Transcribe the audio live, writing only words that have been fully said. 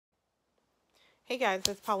Hey guys,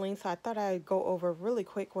 it's Pauline. So I thought I'd go over really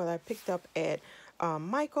quick what I picked up at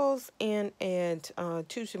Michael's and at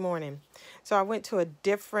Tuesday morning. So I went to a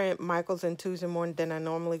different Michael's and Tuesday morning than I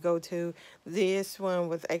normally go to. This one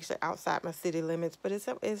was actually outside my city limits, but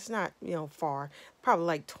it's not far. Probably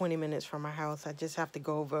like 20 minutes from my house. I just have to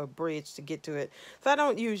go over a bridge to get to it. So I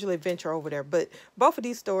don't usually venture over there. But both of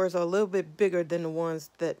these stores are a little bit bigger than the ones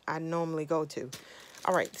that I normally go to.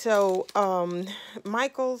 All right, so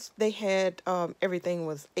Michael's, they had everything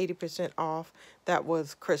was 80% off. That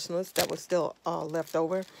was Christmas. That was still left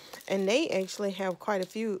over. And they actually have quite a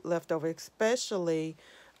few left over, especially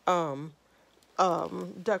um,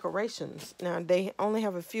 decorations. Now, they only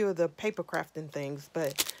have a few of the paper crafting things,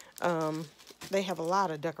 but they have a lot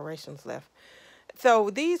of decorations left. So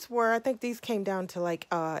these were, I think these came down to like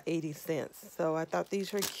 80 cents. So I thought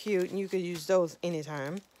these were cute, and you could use those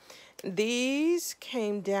anytime. These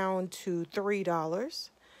came down to $3.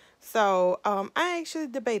 So I actually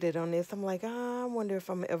debated on this. I'm like, I wonder if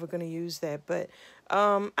I'm ever going to use that. But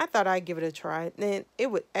I thought I'd give it a try. And it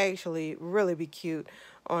would actually really be cute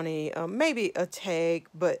on a, maybe a tag,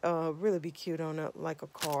 but really be cute on a, like a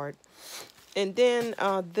card. And then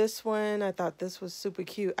this one, I thought this was super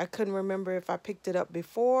cute. I couldn't remember if I picked it up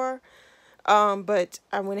before, but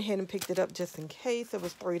I went ahead and picked it up just in case. It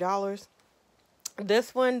was $3.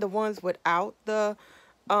 This one, the ones without the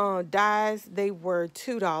dies, they were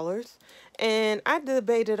 $2. And I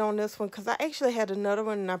debated on this one because I actually had another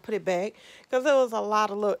one and I put it back because there was a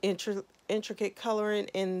lot of little intricate coloring,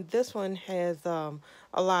 and this one has a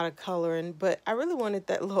lot of coloring, but I really wanted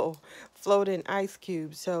that little floating ice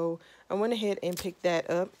cube, so I went ahead and picked that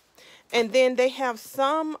up. And then they have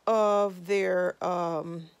some of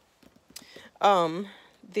um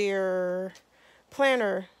their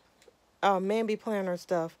planner, Mambi planner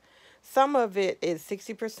stuff. Some of it is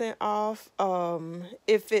 60% off.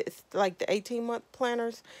 If it's like the 18-month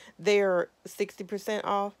planners, they're 60%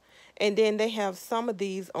 off. And then they have some of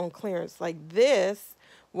these on clearance. Like this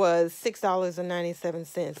was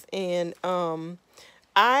 $6.97. And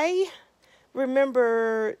I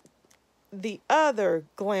remember the other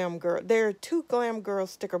Glam Girl. There are two Glam Girl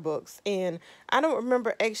sticker books, and I don't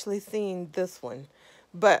remember actually seeing this one.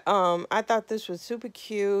 But I thought this was super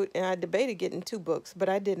cute, and I debated getting two books, but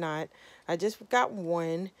I did not. I just got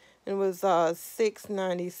one, and it was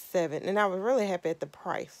 6.97, and I was really happy at the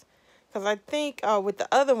price. Because I think with the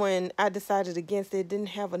other one, I decided against it. It didn't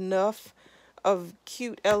have enough of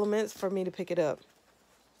cute elements for me to pick it up.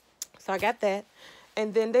 So I got that.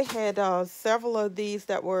 And then they had several of these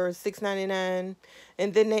that were 6.99,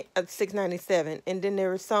 and then they 6.97, and then there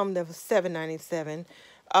were some that was 7.97.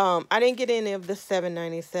 I didn't get any of the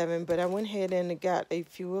 7.97, but I went ahead and got a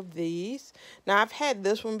few of these. Now I've had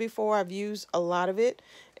this one before. I've used a lot of it,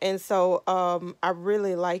 and so I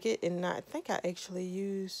really like it. And I think I actually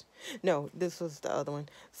used, no, this was the other one.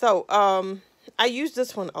 So I used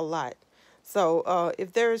this one a lot. So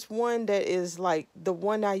if there's one that is like the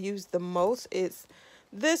one I use the most, it's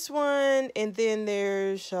this one. And then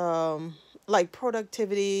there's like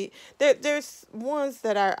productivity. There's ones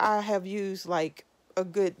that I have used like a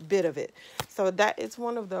good bit of it. So that is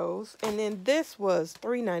one of those. And then this was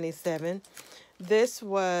 $3.97. This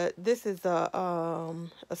is a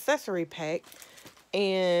accessory pack,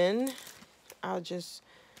 and I'll just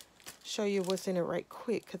show you what's in it right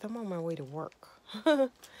quick because I'm on my way to work.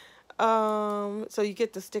 So you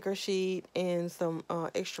get the sticker sheet and some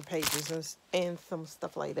extra pages and some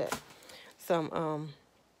stuff like that. Some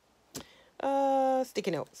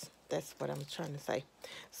sticky notes. That's what I'm trying to say.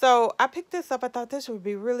 So I picked this up. I thought this would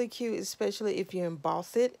be really cute, especially if you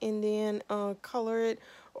emboss it and then color it,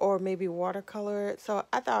 or maybe watercolor it. So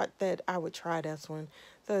I thought that I would try this one.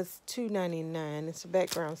 So it's $2.99. It's a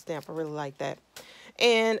background stamp. I really like that.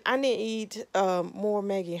 And I need more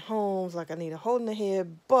Maggie Holmes. Like I need a hole in the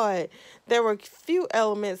head, but there were a few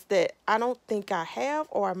elements that I don't think I have,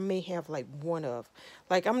 or I may have like one of.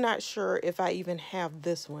 Like I'm not sure if I even have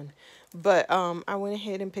this one, but I went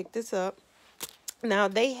ahead and picked this up. Now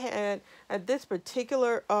they had at this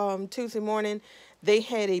particular Tuesday morning, they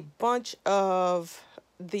had a bunch of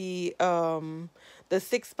the 12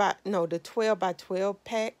 by 12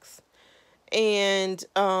 packs, and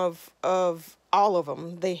of all of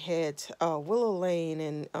them. They had Willow Lane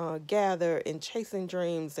and Gather and Chasing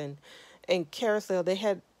Dreams and Carousel.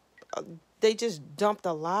 They just dumped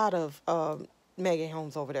a lot of Maggie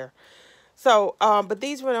Holmes over there. So, but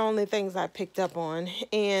these were the only things I picked up on,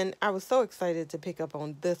 and I was so excited to pick up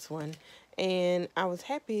on this one, and I was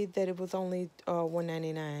happy that it was only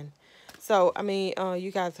 $1.99. So, I mean,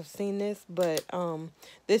 you guys have seen this, but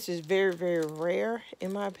this is very, very rare,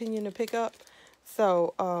 in my opinion, to pick up.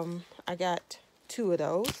 So, I got 2 of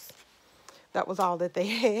those. That was all that they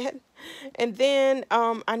had. And then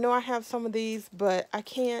I know I have some of these, but I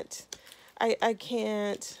can't I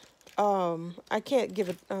can't give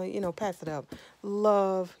it pass it up.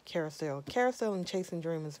 Love Carousel. Carousel and Chasing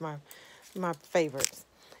Dream is my favorites.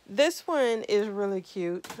 This one is really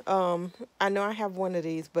cute. I know I have one of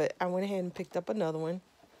these, but I went ahead and picked up another one.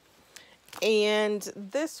 And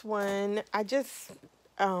this one,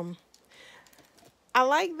 I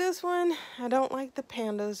like this one. I don't like the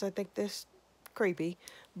pandas. I think they're creepy.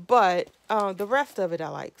 But the rest of it I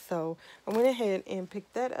like. So I went ahead and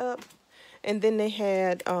picked that up. And then they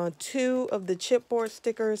had 2 of the chipboard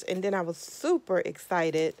stickers. And then I was super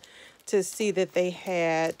excited to see that they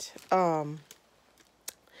had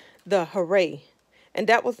the Hooray. And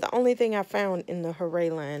that was the only thing I found in the Hooray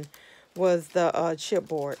line was the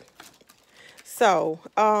chipboard. So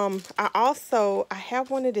I have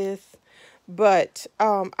one of this. But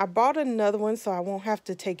I bought another one so I won't have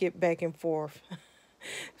to take it back and forth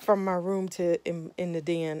from my room to in the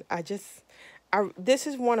den. This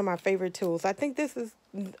is one of my favorite tools.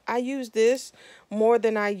 I use this more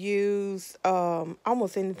than I use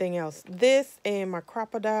almost anything else. This and my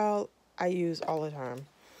crocodile I use all the time.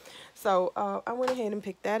 So I went ahead and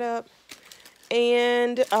picked that up.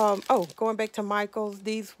 And going back to Michael's,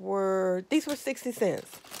 these were 60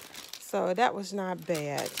 cents. So that was not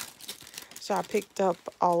bad. So I picked up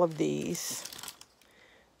all of these.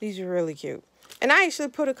 These are really cute. And I actually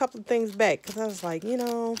put a couple of things back because I was like, I don't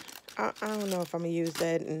know if I'm going to use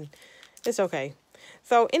that. And it's okay.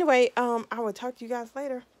 So anyway, I will talk to you guys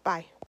later. Bye.